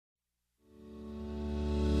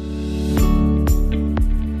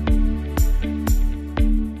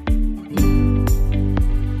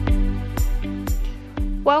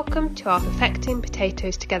welcome to our Perfecting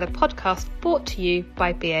Potatoes Together podcast, brought to you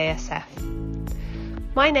by BASF.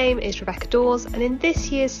 My name is Rebecca Dawes, and in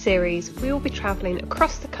this year's series we will be travelling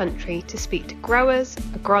across the country to speak to growers,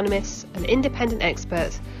 agronomists and independent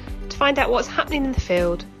experts to find out what's happening in the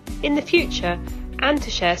field, in the future, and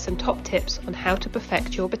to share some top tips on how to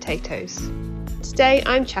perfect your potatoes. Today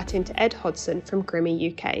I'm chatting to Ed Hodson from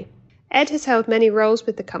GRIMME UK. Ed has held many roles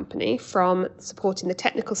with the company, from supporting the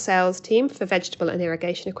technical sales team for vegetable and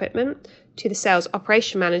irrigation equipment to the sales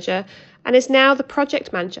operation manager, and is now the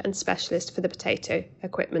project manager and specialist for the potato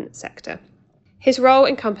equipment sector. His role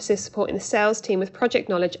encompasses supporting the sales team with project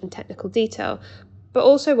knowledge and technical detail, but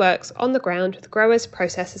also works on the ground with growers,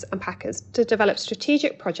 processors and packers to develop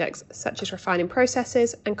strategic projects such as refining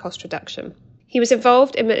processes and cost reduction. He was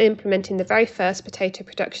involved in implementing the very first potato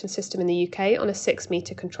production system in the UK on a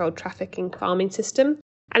 6-metre controlled trafficking farming system,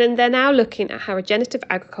 and they're now looking at how regenerative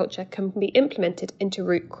agriculture can be implemented into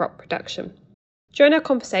root crop production. During our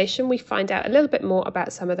conversation, we find out a little bit more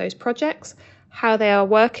about some of those projects, how they are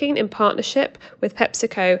working in partnership with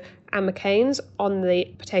PepsiCo and McCain's on the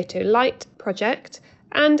Potato-LITE project,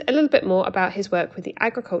 and a little bit more about his work with the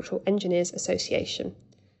Agricultural Engineers Association.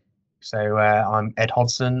 So I'm Ed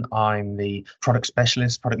Hodson. I'm the product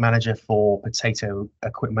specialist, product manager for potato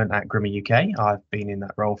equipment at GRIMME UK. I've been in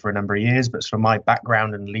that role for a number of years, but from my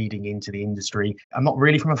background and leading into the industry, I'm not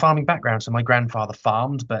really from a farming background. So my grandfather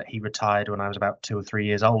farmed, but he retired when I was about 2 or 3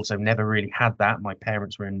 years old. So never really had that. My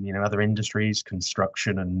parents were in, other industries,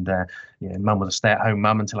 construction, and mum was a stay-at-home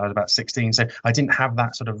mum until I was about 16. So I didn't have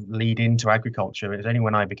that sort of lead into agriculture. It was only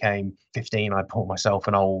when I became 15, I bought myself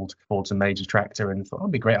an old Ford Major tractor and thought,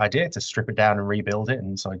 it'd be a great idea to strip it down and rebuild it.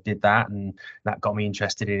 And so I did that, and that got me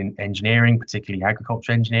interested in engineering, particularly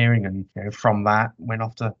agriculture engineering. And from that went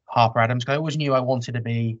off to Harper Adams. I always knew I wanted to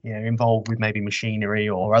be involved with maybe machinery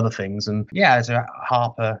or other things. And so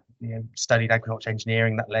Harper studied agriculture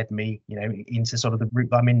engineering. That led me into sort of the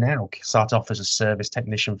route that I'm in now. Started off as a service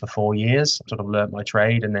technician for 4 years, sort of learnt my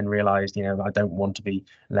trade, and then realized I don't want to be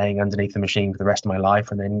laying underneath the machine for the rest of my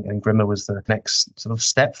life. And GRIMME was the next sort of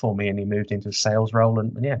step for me, and he moved into a sales role,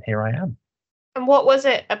 and here I am. And what was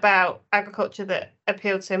it about agriculture that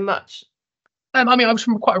appealed so much? I was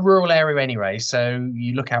from quite a rural area anyway, so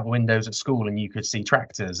you look out the windows at school and you could see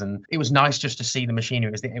tractors, and it was nice just to see the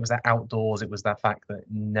machinery. It was that outdoors. It was that fact that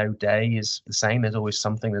no day is the same. There's always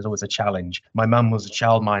something. There's always a challenge. My mum was a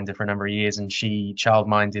childminder for a number of years, and she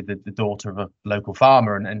childminded the daughter of a local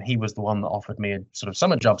farmer, and he was the one that offered me a sort of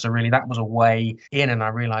summer job. So really that was a way in, and I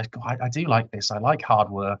realised, God, I do like this. I like hard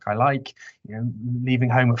work. I like leaving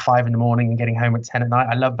home at 5 a.m. and getting home at 10 at night.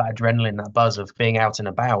 I love that adrenaline, that buzz of being out and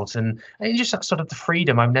about, and it just sort of the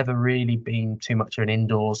freedom. I've never really been too much of an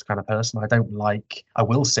indoors kind of person. I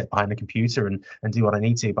will sit behind the computer and do what I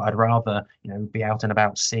need to, but I'd rather, be out and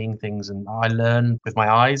about seeing things, and I learn with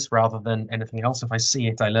my eyes rather than anything else. If I see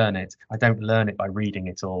it, I learn it. I don't learn it by reading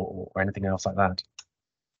it or anything else like that.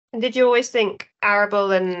 And did you always think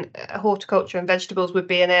arable and horticulture and vegetables would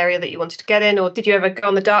be an area that you wanted to get in, or did you ever go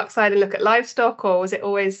on the dark side and look at livestock, or was it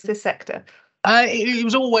always this sector? It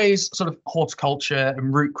was always sort of horticulture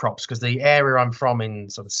and root crops, because the area I'm from in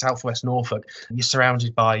sort of southwest Norfolk,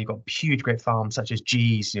 you've got huge great farms such as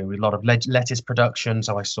G's, with a lot of lettuce production.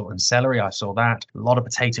 So I saw, and celery, I saw that, a lot of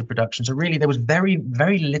potato production. So really there was very,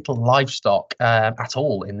 very little livestock at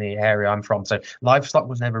all in the area I'm from. So livestock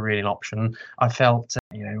was never really an option. I felt,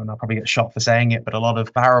 and I'll probably get shot for saying it, but a lot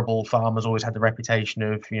of arable farmers always had the reputation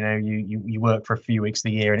of, you work for a few weeks of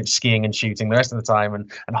the year and it's skiing and shooting the rest of the time,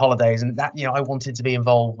 and holidays. And that, I wanted to be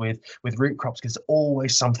involved with root crops because there's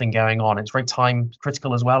always something going on. It's very time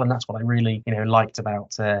critical as well, and that's what I really liked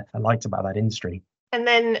about that industry. And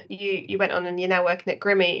then you went on and you're now working at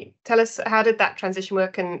GRIMME. Tell us, how did that transition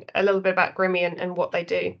work, and a little bit about GRIMME and what they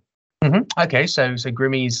do? Okay, so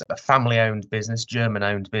GRIMME's a family-owned business,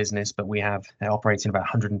 German-owned business, but we have operating in about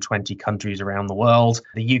 120 countries around the world.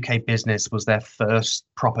 The UK business was their first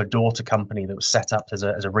proper daughter company that was set up as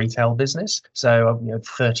a retail business. So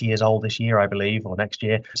 30 years old this year, I believe, or next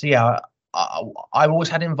year. So I always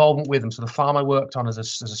had involvement with them. So the farm I worked on as a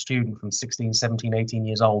student from 16, 17, 18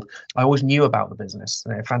 years old, I always knew about the business.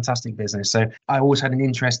 Fantastic business. So I always had an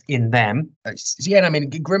interest in them.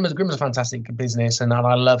 GRIMME's a fantastic business, and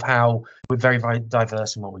I love how we're very, very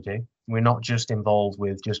diverse in what we do. We're not just involved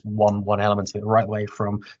with just one element of it, right way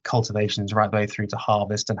from cultivations right the way through to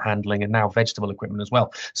harvest and handling, and now vegetable equipment as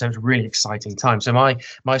well. So it's a really exciting time. So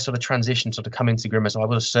my sort of transition to come into GRIMME, so I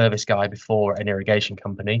was a service guy before an irrigation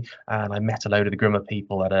company, and I met a load of the GRIMME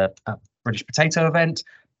people at a British potato event.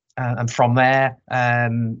 And from there, I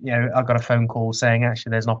got a phone call saying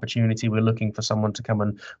actually there's an opportunity. We're looking for someone to come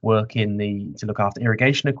and work to look after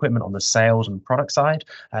irrigation equipment on the sales and product side,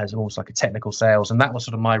 as almost like a technical sales. And that was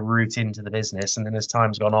sort of my route into the business. And then as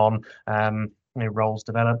time's gone on, roles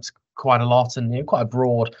developed quite a lot, and quite a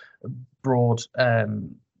broad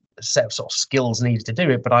set of sort of skills needed to do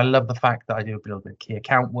it. But I love the fact that I do a little bit of key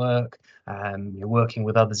account work, working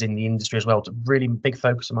with others in the industry as well. Really big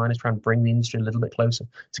focus of mine is trying to bring the industry a little bit closer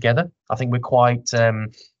together. I think we're quite a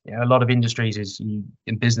lot of industries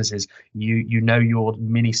in businesses, you know your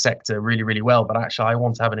mini sector really, really well, but actually I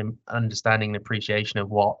want to have an understanding and appreciation of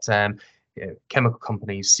what chemical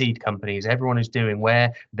companies, seed companies, everyone is doing,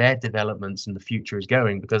 where their developments in the future is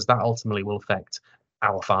going, because that ultimately will affect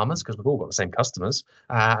our farmers, because we've all got the same customers,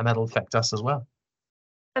 and that'll affect us as well.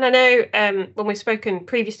 And I know when we've spoken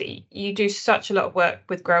previously, you do such a lot of work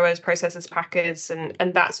with growers, processors, packers,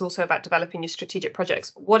 and that's also about developing your strategic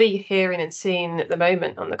projects. What are you hearing and seeing at the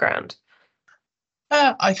moment on the ground?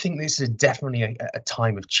 I think this is definitely a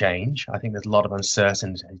time of change. I think there's a lot of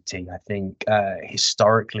uncertainty. I think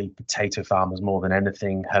historically, potato farmers more than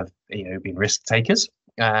anything have been risk takers.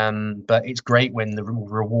 But it's great when the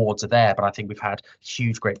rewards are there. But I think we've had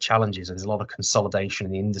great challenges. There's a lot of consolidation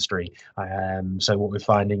in the industry. So what we're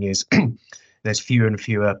finding is there's fewer and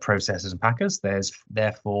fewer processors and packers.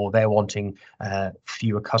 Therefore, they're wanting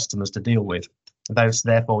fewer customers to deal with.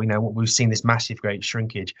 Therefore, what we've seen, this great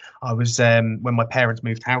shrinkage. I was when my parents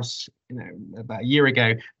moved house, about a year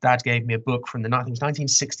ago, Dad gave me a book from I think it was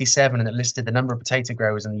 1967, and it listed the number of potato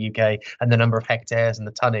growers in the UK and the number of hectares and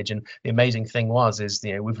the tonnage. And the amazing thing is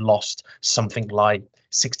we've lost something like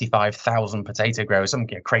 65,000 potato growers, some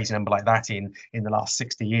crazy number like that in the last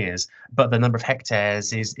 60 years. But the number of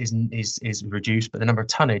hectares is reduced, but the number of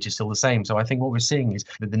tonnage is still the same. So I think what we're seeing is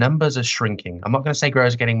that the numbers are shrinking. I'm not going to say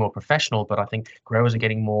growers are getting more professional, but I think growers are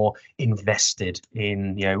getting more invested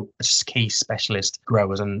in key specialist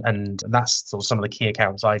growers, and that's sort of some of the key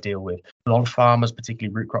accounts I deal with. A lot of farmers,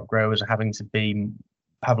 particularly root crop growers, are having to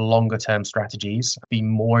have longer term strategies, be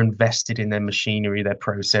more invested in their machinery, their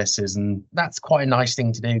processes. And that's quite a nice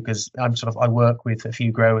thing to do, because I work with a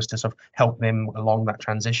few growers to sort of help them along that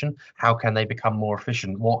transition. How can they become more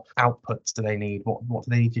efficient? What outputs do they need? What do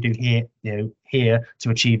they need to do here to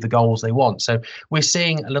achieve the goals they want? So we're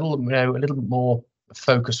seeing a little bit more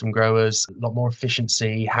focus from growers, a lot more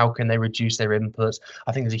efficiency. How can they reduce their inputs?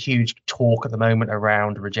 I think there's a huge talk at the moment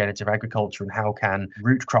around regenerative agriculture, and how can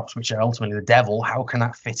root crops, which are ultimately the devil, how can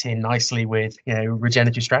that fit in nicely with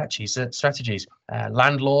regenerative strategies?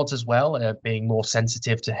 Landlords as well are being more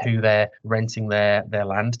sensitive to who they're renting their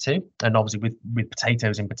land to, and obviously with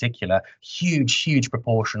potatoes in particular, huge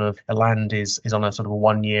proportion of the land is on a sort of a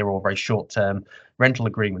 1 year or very short term rental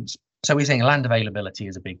agreements. So we're saying land availability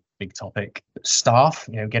is a big topic. Staff,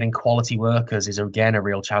 getting quality workers is again a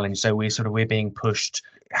real challenge. So we're being pushed.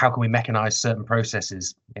 How can we mechanize certain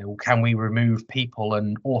processes? Can we remove people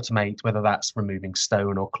and automate, whether that's removing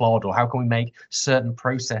stone or clod, or how can we make certain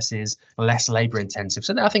processes less labor intensive?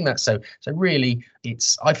 So I think that's so really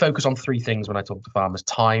I focus on three things when I talk to farmers: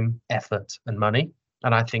 time, effort, and money.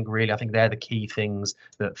 And I think they're the key things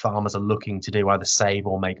that farmers are looking to do, either save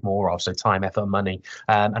or make more of. So time, effort, money.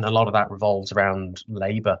 And a lot of that revolves around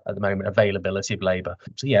labour at the moment, availability of labour.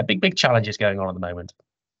 So yeah, big challenges going on at the moment.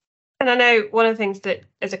 And I know one of the things that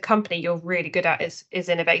as a company you're really good at is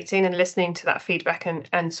innovating and listening to that feedback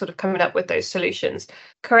and sort of coming up with those solutions.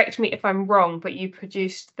 Correct me if I'm wrong, but you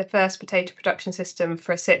produced the first potato production system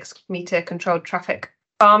for a 6-metre controlled traffic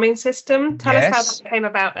farming system. Tell us how that came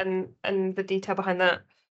about and the detail behind that.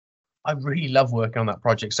 I really love working on that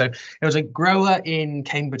project. So there was a grower in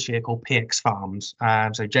Cambridgeshire called PX Farms.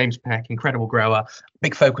 So James Peck, incredible grower,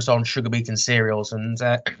 big focus on sugar beet and cereals. And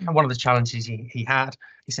one of the challenges he had,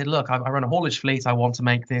 he said, look, I run a haulage fleet. I want to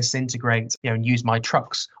make this integrate, and use my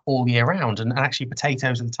trucks all year round. And actually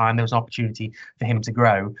potatoes at the time, there was an opportunity for him to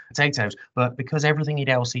grow potatoes. But because everything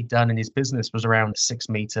he'd done in his business was around a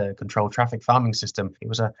 6-metre controlled traffic farming system, it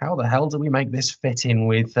was how the hell do we make this fit in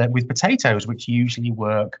with potatoes, which usually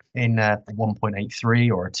work in a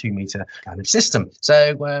 1.83 or a 2-metre kind of system.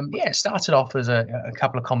 So it started off as a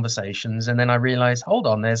couple of conversations, and then I realised, hold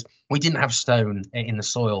on, we didn't have stone in the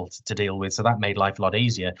soil to deal with, so that made life a lot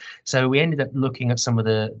easier. So we ended up looking at some of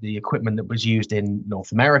the equipment that was used in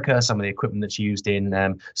North America, some of the equipment that's used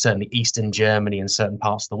in certainly Eastern Germany and certain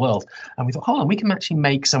parts of the world. And we thought, hold on, we can actually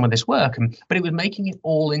make some of this work. But it was making it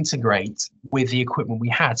all integrate with the equipment we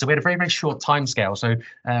had. So we had a very, very short timescale. So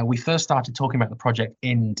we first started talking about the project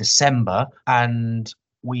in December, and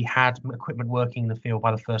we had equipment working in the field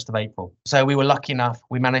by the 1st of April. So we were lucky enough,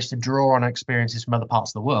 we managed to draw on our experiences from other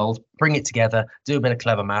parts of the world, bring it together, do a bit of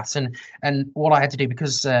clever maths. And what I had to do,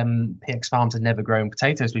 because PX Farms had never grown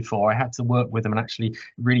potatoes before, I had to work with them and actually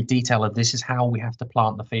really detail of this is how we have to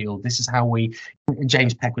plant the field. This is how we, and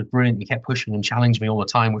James Peck was brilliant. He kept pushing and challenging me all the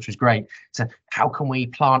time, which was great. So how can we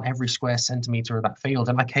plant every square centimetre of that field?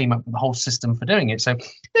 And I came up with the whole system for doing it. So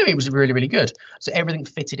it was really, really good. So everything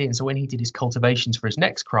fitted in. So when he did his cultivations for his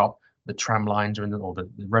next crop, the tram lines or the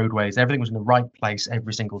roadways, everything was in the right place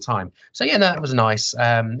every single time. So yeah, that was nice.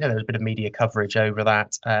 There was a bit of media coverage over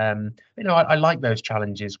that. I like those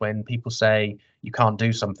challenges when people say you can't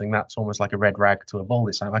do something. That's almost like a red rag to a bull.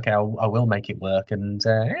 It's like, okay, I will make it work. And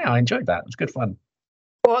I enjoyed that. It was good fun.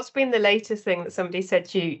 What's been the latest thing that somebody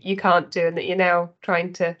said you can't do and that you're now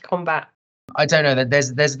trying to combat? I don't know.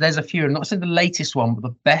 There's a few. I'm not saying the latest one, but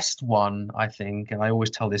the best one, I think, and I always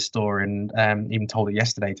tell this story, and even told it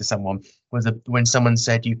yesterday to someone, was when someone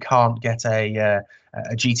said you can't get a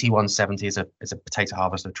GT 170 is a potato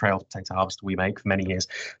harvester, a trail potato harvester we make for many years.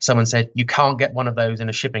 Someone said you can't get one of those in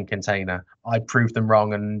a shipping container. I proved them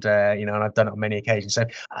wrong, and and I've done it on many occasions. So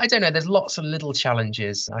I don't know. There's lots of little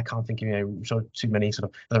challenges. I can't think of sort of too many sort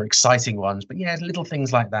of other exciting ones, but yeah, little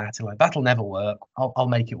things like that. Like that'll never work. I'll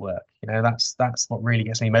make it work. That's what really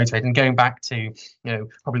gets me motivated. And going back to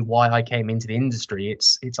probably why I came into the industry,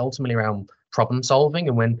 it's ultimately around problem solving.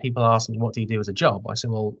 And when people ask me what do you do as a job, I say,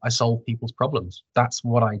 well, I solve people's problems. That's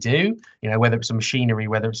what I do. Whether it's a machinery,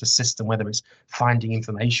 whether it's a system, whether it's finding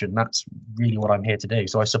information, that's really what I'm here to do.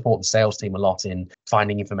 So I support the sales team a lot in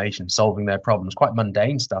finding information, solving their problems. Quite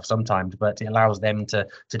mundane stuff sometimes, but it allows them to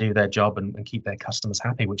do their job and keep their customers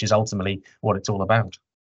happy, which is ultimately what it's all about.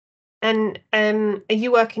 And are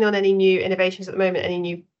you working on any new innovations at the moment? Any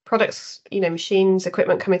new products, machines,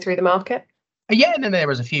 equipment coming through the market? Yeah, and then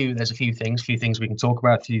there's a few things we can talk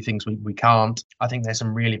about, a few things we can't. I think there's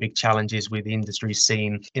some really big challenges with the industry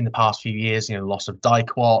seen in the past few years, loss of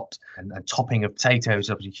dicot and topping of potatoes,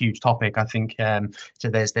 obviously a huge topic. I think so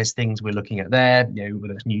there's things we're looking at there,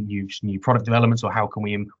 whether it's new product developments or how can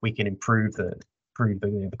we can improve the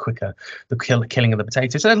killing of the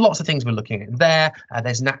potato. So there's lots of things we're looking at there.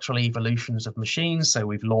 There's natural evolutions of machines. So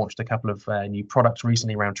we've launched a couple of new products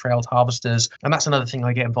recently around trailed harvesters, and that's another thing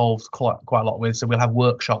I get involved quite a lot with. So we'll have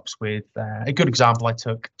workshops with a good example. I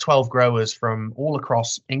took 12 growers from all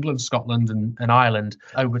across England, Scotland, and Ireland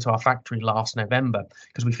over to our factory last November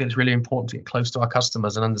because we feel it's really important to get close to our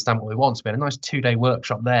customers and understand what we want. So we had a nice 2-day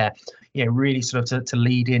workshop there. Really sort of to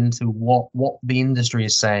lead into what the industry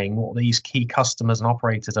is saying, what these key customers and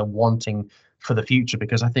operators are wanting for the future.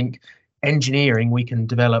 Because I think engineering, we can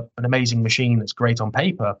develop an amazing machine that's great on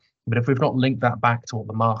paper, but if we've not linked that back to what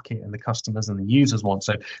the market and the customers and the users want,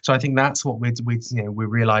 so I think that's what we're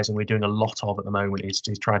realizing we're doing a lot of at the moment is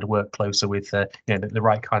trying to work closer with the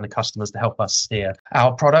right kind of customers to help us steer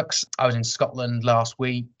our products. I was in Scotland last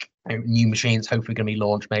week. New machines hopefully going to be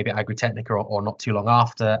launched maybe at Agritechnica or not too long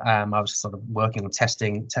after. I was sort of working on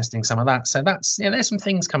testing some of that. So that's there's some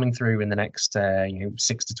things coming through in the next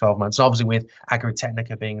 6 to 12 months. Obviously with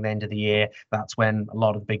Agritechnica being the end of the year, that's when a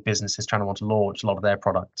lot of big businesses trying to want to launch a lot of their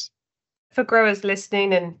products. For growers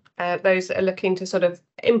listening and those that are looking to sort of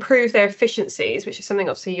improve their efficiencies, which is something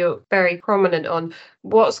obviously you're very prominent on,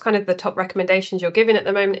 what's kind of the top recommendations you're giving at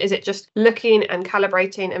the moment? Is it just looking and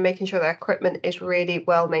calibrating and making sure their equipment is really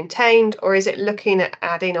well maintained, or is it looking at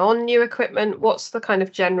adding on new equipment? What's the kind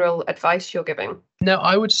of general advice you're giving? No,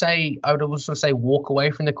 I would also say walk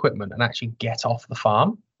away from the equipment and actually get off the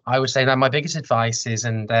farm. I would say that my biggest advice is,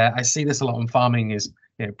 and I see this a lot in farming, is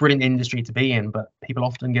brilliant industry to be in, but people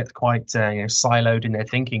often get quite siloed in their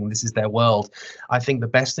thinking. This is their world. I think the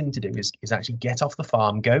best thing to do is actually get off the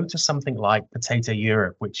farm, go to something like Potato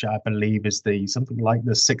Europe, which I believe is something like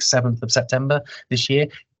the 6th, 7th of September this year.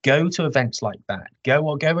 Go to events like that.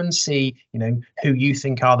 Go and see, who you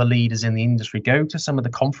think are the leaders in the industry. Go to some of the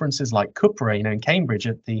conferences like Cupra, in Cambridge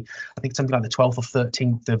I think something like the 12th or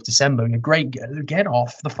 13th of December. Great, get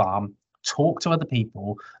off the farm, talk to other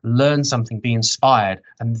people, learn something, be inspired,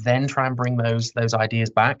 and then try and bring those ideas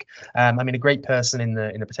back. A great person in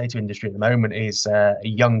the potato industry at the moment is a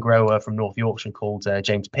young grower from North Yorkshire called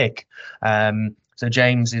James Pick. So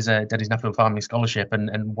James is did his Nuffield Farming Scholarship,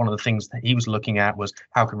 and one of the things that he was looking at was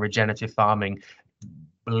how can regenerative farming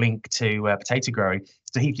link to potato growing.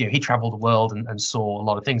 So he travelled the world and saw a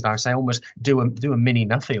lot of things. And I say almost do a mini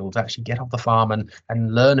Nuffield, actually get off the farm and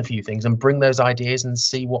learn a few things and bring those ideas and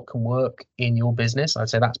see what can work in your business. I'd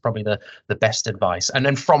say that's probably the best advice. And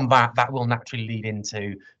then from that will naturally lead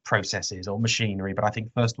into processes or machinery. But I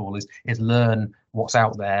think first of all is learn what's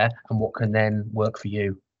out there and what can then work for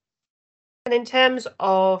you. And in terms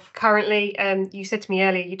of currently, you said to me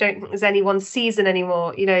earlier, you don't think there's any one season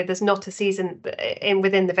anymore. There's not a season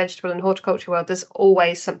within the vegetable and horticulture world. There's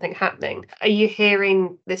always something happening. Are you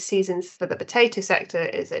hearing this season for the potato sector?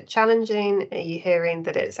 Is it challenging? Are you hearing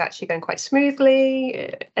that it's actually going quite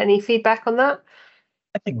smoothly? Any feedback on that?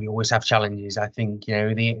 I think we always have challenges. I think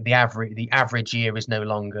the average year is no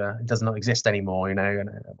longer, it does not exist anymore. And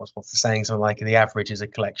what's the saying? Something like the average is a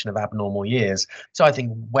collection of abnormal years. So I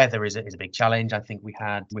think weather is a big challenge. I think we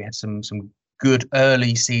had some good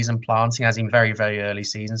early season planting, as in very, very early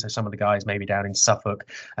season. So some of the guys maybe down in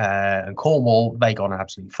Suffolk and Cornwall, they got on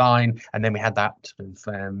absolutely fine. And then we had that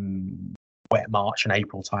sort of wet March and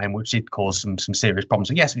April time, which did cause some serious problems.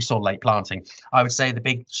 So yes, we saw late planting. I would say the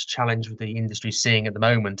big challenge with the industry seeing at the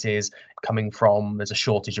moment is coming from there's a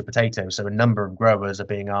shortage of potatoes. So a number of growers are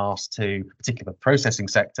being asked to, particularly the processing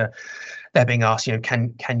sector, they're being asked,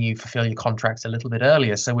 can you fulfill your contracts a little bit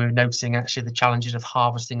earlier? So we're noticing actually the challenges of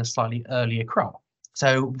harvesting a slightly earlier crop.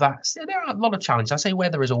 So there are a lot of challenges. I say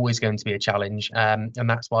weather is always going to be a challenge, and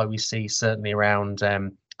that's why we see certainly around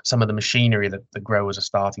some of the machinery that the growers are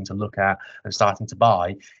starting to look at and starting to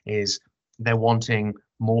buy is they're wanting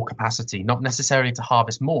more capacity, not necessarily to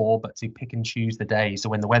harvest more, but to pick and choose the days. So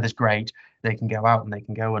when the weather's great, they can go out and they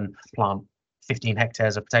can go and plant 15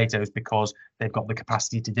 hectares of potatoes because they've got the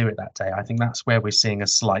capacity to do it that day. I think that's where we're seeing a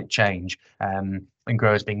slight change, and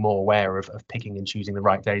growers being more aware of picking and choosing the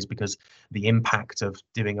right days, because the impact of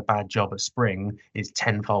doing a bad job at spring is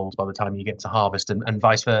tenfold by the time you get to harvest, and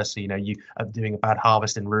vice versa. You doing a bad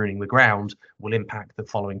harvest and ruining the ground will impact the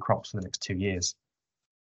following crops for the next 2 years.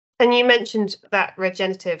 And you mentioned that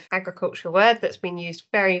regenerative agricultural word that's been used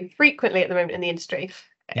very frequently at the moment in the industry.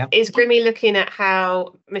 Yep. Is GRIMME looking at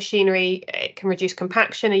how machinery can reduce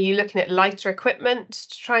compaction? Are you looking at lighter equipment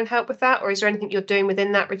to try and help with that? Or is there anything you're doing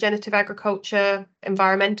within that regenerative agriculture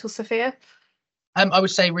environmental sphere? I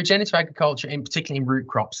would say regenerative agriculture, in particularly in root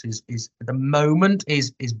crops, is at the moment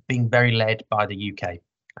is being very led by the UK.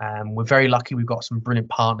 We're very lucky. We've got some brilliant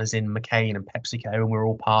partners in McCain and PepsiCo, and we're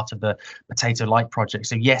all part of the Potato-LITE project.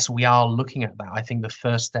 So yes, we are looking at that. I think the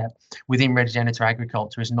first step within regenerative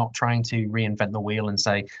agriculture is not trying to reinvent the wheel and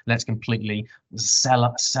say, let's completely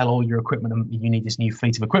sell all your equipment and you need this new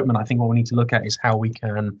fleet of equipment. I think what we need to look at is how we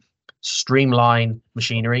can streamline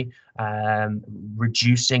machinery,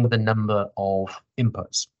 reducing the number of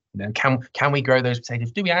inputs. Can we grow those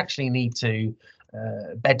potatoes? Do we actually need to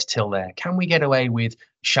bed till there? Can we get away with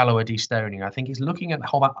shallower destoning? I think he's looking at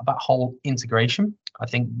that whole integration. I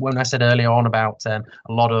think when I said earlier on about a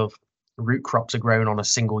lot of root crops are grown on a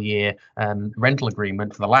single year rental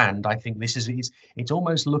agreement for the land, I think this is it's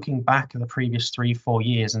almost looking back at the previous 3-4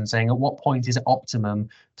 years and saying at what point is it optimum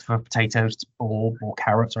for potatoes or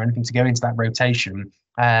carrots or anything to go into that rotation.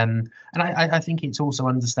 And I think it's also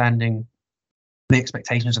understanding the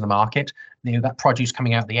expectations of the market, that produce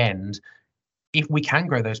coming out the end. If we can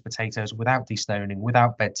grow those potatoes without destoning,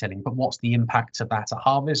 without bed tilling, but what's the impact of that at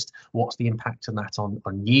harvest? What's the impact of that on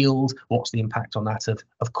yield? What's the impact on that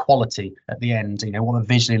of quality at the end? What it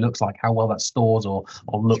visually looks like, how well that stores or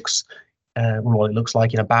looks, what it looks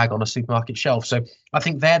like in a bag on a supermarket shelf. So I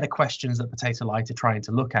think they're the questions that Potato-LITE are trying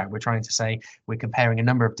to look at. We're trying to say we're comparing a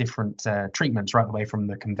number of different treatments right away from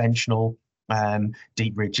the conventional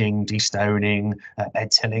deep ridging, destoning,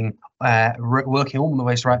 bed tilling, working all the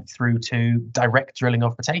way right through to direct drilling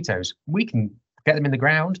of potatoes. We can get them in the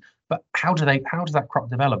ground, but how does that crop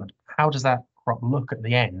develop? How does that crop look at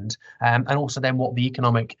the end? And also then what the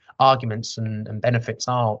economic arguments and benefits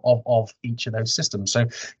are of each of those systems. So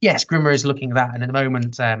yes, GRIMME is looking at that, and at the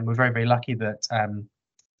moment we're very, very lucky that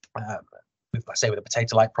I say with the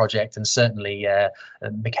Potato-LITE project, and certainly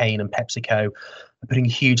McCain and PepsiCo are putting a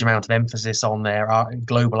huge amount of emphasis on their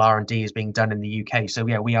global R&D is being done in the UK. So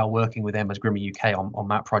yeah, we are working with them as GRIMME UK on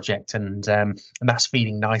that project, and that's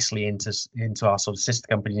feeding nicely into our sort of sister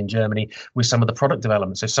companies in Germany with some of the product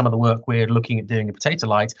development. So some of the work we're looking at doing in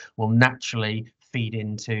Potato-LITE will naturally feed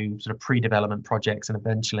into sort of pre-development projects and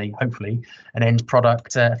eventually, hopefully, an end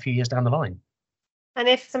product a few years down the line. And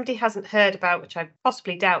if somebody hasn't heard about, which I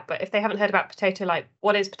possibly doubt, but if they haven't heard about Potato-LITE,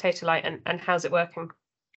 what is Potato-LITE and how's it working?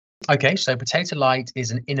 Okay, so Potato-LITE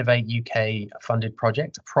is an Innovate UK funded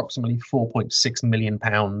project, approximately £4.6 million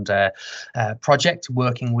project,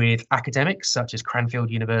 working with academics such as Cranfield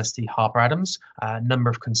University, Harper Adams, a number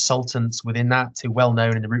of consultants within that who are well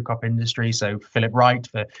known in the root crop industry. So Philip Wright,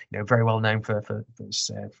 very well known for his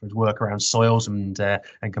work around soils and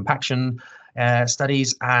compaction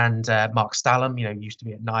studies, and Mark Stallam, used to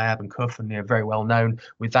be at NIAB and CUF, and very well known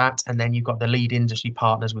with that. And then you've got the lead industry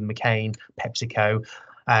partners with McCain, PepsiCo,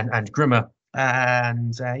 and GRIMME.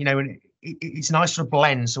 And it's a nice sort of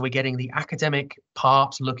blend. So we're getting the academic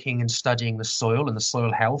part looking and studying the soil and the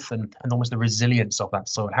soil health and almost the resilience of that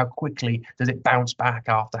soil. How quickly does it bounce back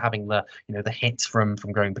after having the the hit from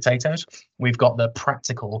growing potatoes? We've got the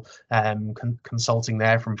practical consulting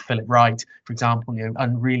there from Philip Wright, for example,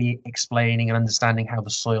 and really explaining and understanding how the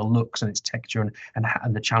soil looks and its texture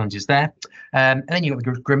and the challenges there. And then you've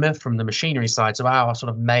got the GRIMME from the machinery side. So our sort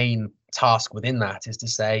of main task within that is to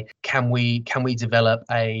say, can we develop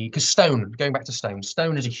because going back to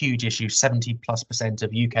stone is a huge issue. 70+%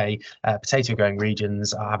 of UK potato growing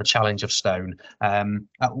regions have a challenge of stone. At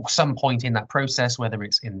some point in that process, whether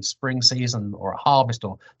it's in the spring season or a harvest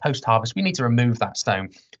or post-harvest, we need to remove that stone.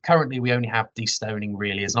 Currently, we only have destoning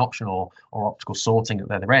really as an option or optical sorting at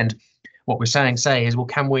the other end. What we're saying is, well,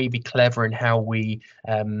 can we be clever in how we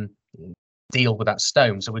deal with that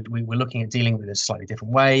stone? So we're looking at dealing with it a slightly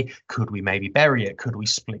different way. Could we maybe bury it? Could we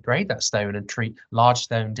split grade that stone and treat large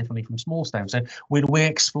stone differently from small stone? So we're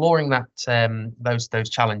exploring that those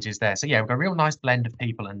challenges there. So yeah, we've got a real nice blend of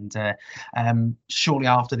people, and shortly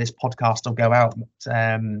after this podcast will go out,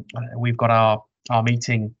 we've got our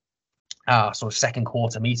meeting, sort of second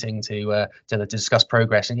quarter meeting to discuss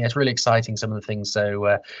progress. And yeah, it's really exciting, some of the things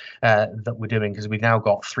that we're doing, because we've now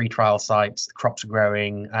got 3 trial sites, the crops are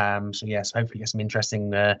growing. So yes, hopefully get some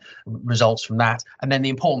interesting results from that. And then the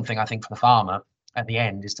important thing, I think, for the farmer at the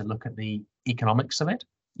end is to look at the economics of it.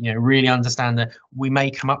 Really understand that we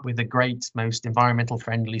may come up with the great, most environmental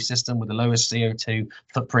friendly system with the lowest CO2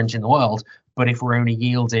 footprint in the world, but if we're only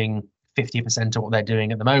yielding 50% of what they're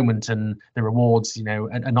doing at the moment, and the rewards, are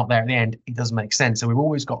not there at the end, it doesn't make sense. So we've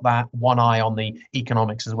always got that one eye on the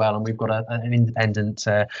economics as well, and we've got an independent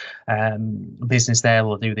business there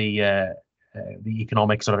will do the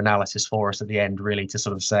economic sort of analysis for us at the end, really to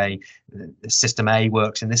sort of say system A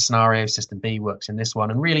works in this scenario, system B works in this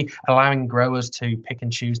one, and really allowing growers to pick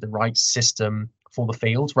and choose the right system for the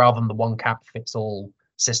fields rather than the one cap fits all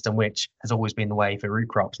system, which has always been the way for root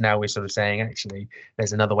crops. Now we're sort of saying, actually,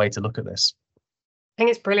 there's another way to look at this. I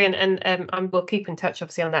think it's brilliant, and we'll keep in touch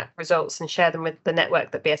obviously on that results and share them with the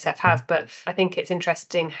network that BSF have. But I think it's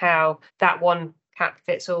interesting how that one cap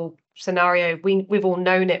fits all scenario, we've all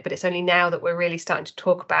known it, but it's only now that we're really starting to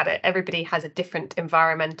talk about it. Everybody has a different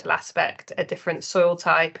environmental aspect, a different soil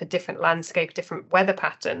type, a different landscape, different weather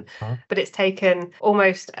pattern. But it's taken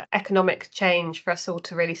almost economic change for us all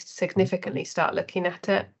to really significantly start looking at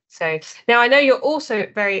it. So now I know you're also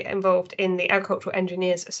very involved in the Agricultural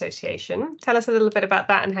Engineers Association. Tell us a little bit about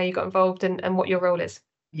that and how you got involved and what your role is.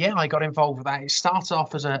 Yeah, I got involved with that. It started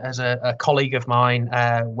off as a colleague of mine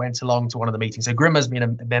went along to one of the meetings. So GRIMME has been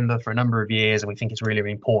a member for a number of years, and we think it's really,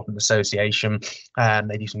 really important association.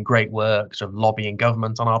 They do some great work, sort of lobbying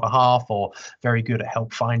government on our behalf, or very good at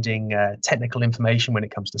help finding technical information when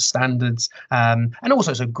it comes to standards, and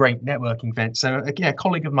also it's a great networking event. So a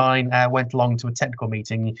colleague of mine went along to a technical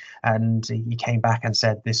meeting, and he came back and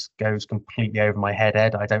said, "This goes completely over my head,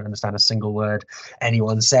 Ed. I don't understand a single word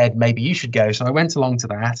anyone said. Maybe you should go." So I went along to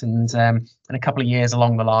that. And a couple of years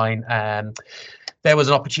along the line, there was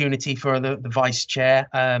an opportunity for the vice chair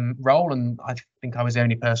role, and I think I was the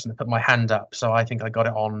only person that put my hand up, so I think I got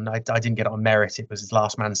it on. I didn't get it on merit; it was his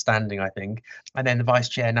last man standing, I think. And then the vice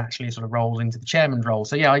chair naturally sort of rolls into the chairman's role.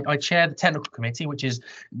 So yeah, I chair the technical committee, which is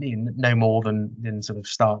no more than sort of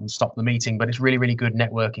start and stop the meeting, but it's really, really good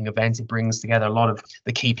networking event. It brings together a lot of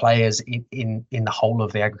the key players in the whole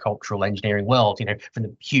of the agricultural engineering world. From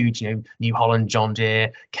the huge, New Holland, John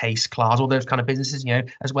Deere, Case, Claas, all those kind of businesses,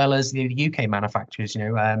 as well as the UK manufacturers,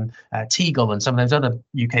 Teagle and some of those other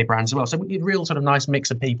UK brands as well. So we get a real sort of nice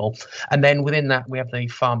mix of people. And then within that, we have the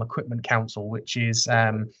Farm Equipment Council, which is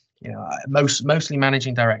mostly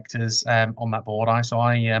managing directors on that board.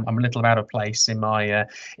 I'm a little out of place in my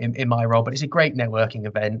role, but it's a great networking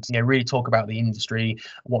event. Really talk about the industry,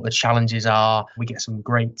 what the challenges are. We get some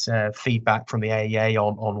great feedback from the AEA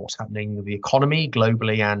on what's happening with the economy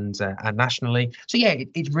globally and nationally. So yeah,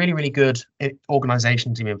 it's really, really good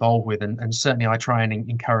organisation to be involved with, and certainly I try and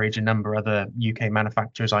encourage a number of other UK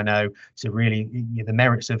manufacturers I know to really the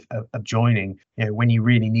merits of joining. When you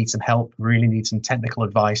really need some help, really need some technical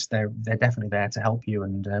advice, they're definitely there to help you,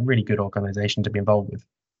 and a really good organisation to be involved with.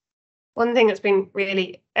 One thing that's been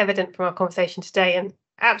really evident from our conversation today, and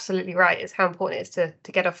absolutely right, is how important it is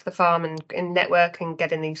to get off the farm and network and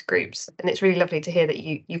get in these groups. And it's really lovely to hear that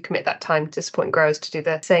you commit that time to supporting growers to do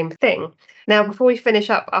the same thing. Now, before we finish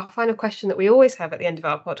up, our final question that we always have at the end of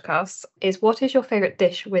our podcasts is, what is your favourite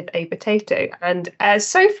dish with a potato? And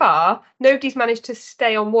so far, nobody's managed to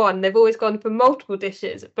stay on one. They've always gone for multiple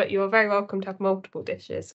dishes, but you're very welcome to have multiple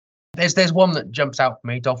dishes. There's one that jumps out for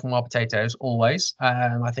me: dolphin wild potatoes. Always,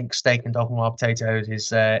 I think steak and dolphin wild potatoes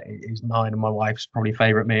is mine and my wife's probably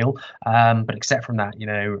favourite meal. But except from that,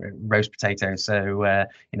 roast potatoes. So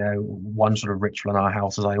one sort of ritual in our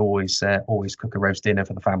house is I always cook a roast dinner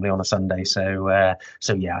for the family on a Sunday. So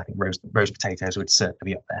yeah, I think roast potatoes would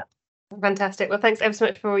certainly be up there. Fantastic. Well, thanks ever so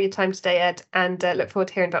much for all your time today, Ed, and look forward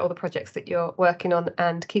to hearing about all the projects that you're working on,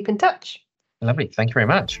 and keep in touch. Lovely. Thank you very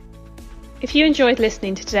much. If you enjoyed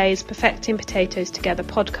listening to today's Perfecting Potatoes Together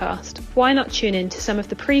podcast, why not tune in to some of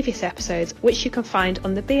the previous episodes, which you can find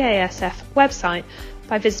on the BASF website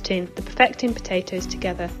by visiting the Perfecting Potatoes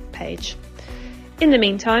Together page. In the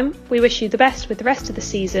meantime, we wish you the best with the rest of the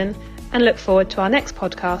season and look forward to our next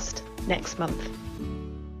podcast next month.